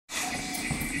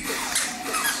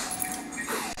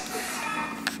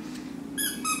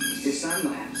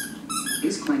son laughs.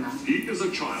 He's Klingon. He is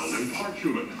a child and part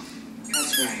human.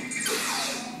 That's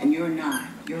right. And you're not.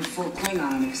 You're a full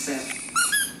Klingon, except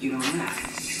you don't laugh.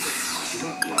 I do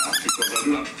not laugh because I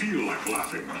do not feel like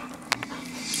laughing.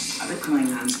 Other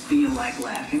Klingons feel like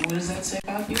laughing. What does that say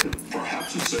about you?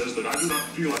 Perhaps it says that I do not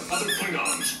feel like other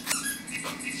Klingons.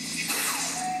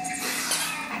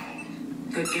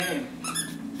 Good game.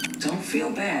 Don't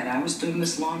feel bad. I was doing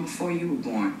this long before you were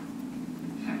born.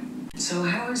 So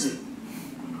how is it?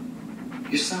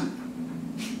 Your son?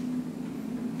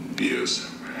 He is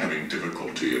having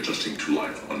difficulty adjusting to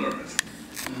life on Earth.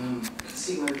 Let's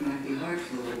see where it might be hard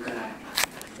for a little guy.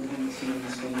 Living with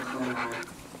humans being Klingon.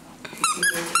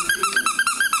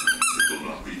 It will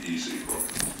not be easy for him.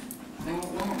 No, it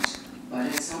won't. But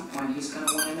at some point, he's going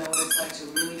to want to know what it's like to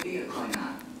really be a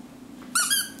Klingon.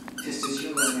 Just as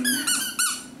you're living now.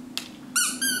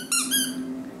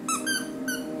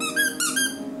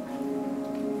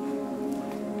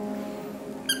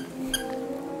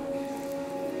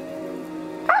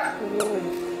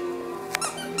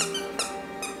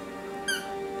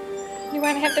 You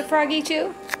want to have the froggy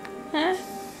too? Huh?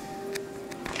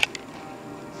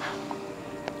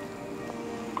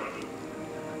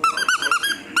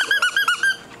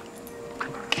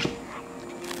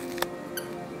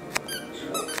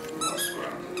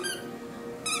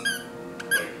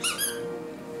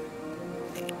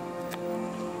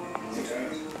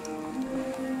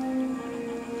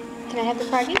 Can I have the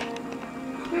froggy?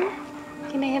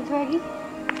 Can I have the froggy?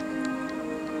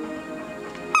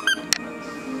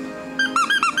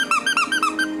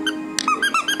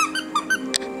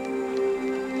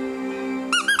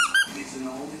 It's an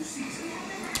all-new season,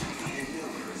 and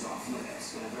Miller is off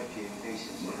limits. Investigating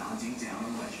patients when hunting down a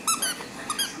legend.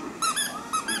 Truth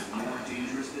is more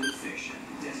dangerous than fiction.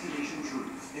 Destination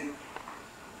Truth.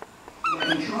 I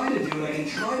can try to do it. I can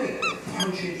try to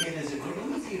punch it in as a quick. Let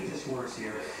me see if this works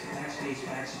here.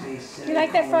 Backspace. You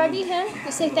like that froggy, huh?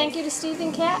 You say thank you to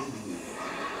Stephen Cat?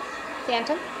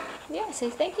 Phantom? Yeah, say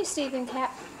thank you, Stephen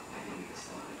Cat.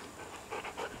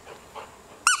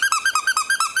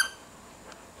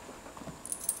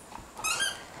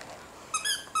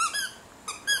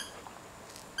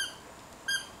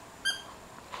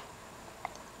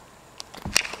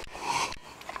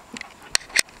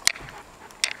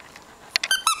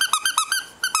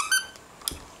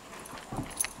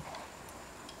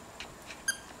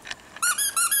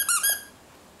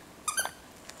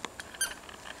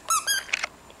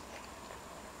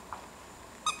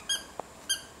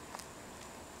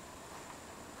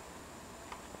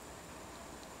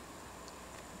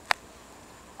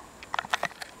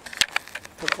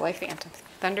 Good boy, Phantom.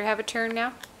 Thunder have a turn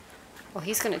now? Well,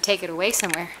 he's going to take it away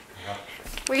somewhere. Yeah.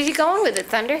 Where are you going with it,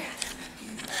 Thunder?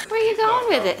 Where are you going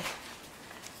with it?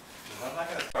 I'm not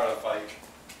going to start a fight.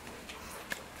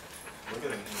 Look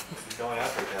at him. He's going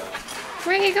after it now.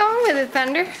 Where are you going with it,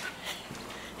 Thunder?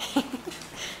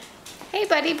 Hey,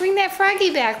 buddy, bring that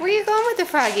froggy back. Where are you going with the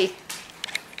froggy?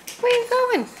 Where are you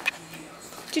going?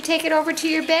 Did you take it over to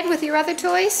your bed with your other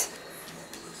toys?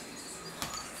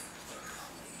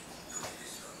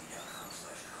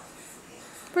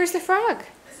 Where's the frog?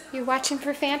 You watching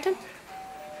for Phantom?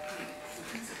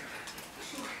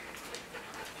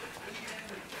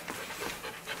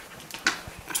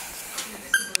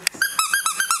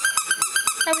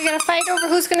 Are we going to fight over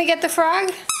who's going to get the frog?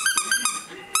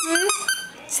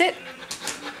 Sit.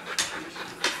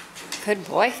 Good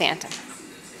boy, Phantom.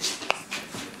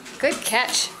 Good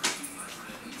catch.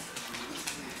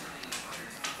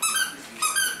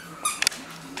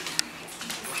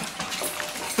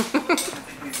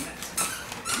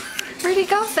 Where'd he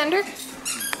go, Thunder?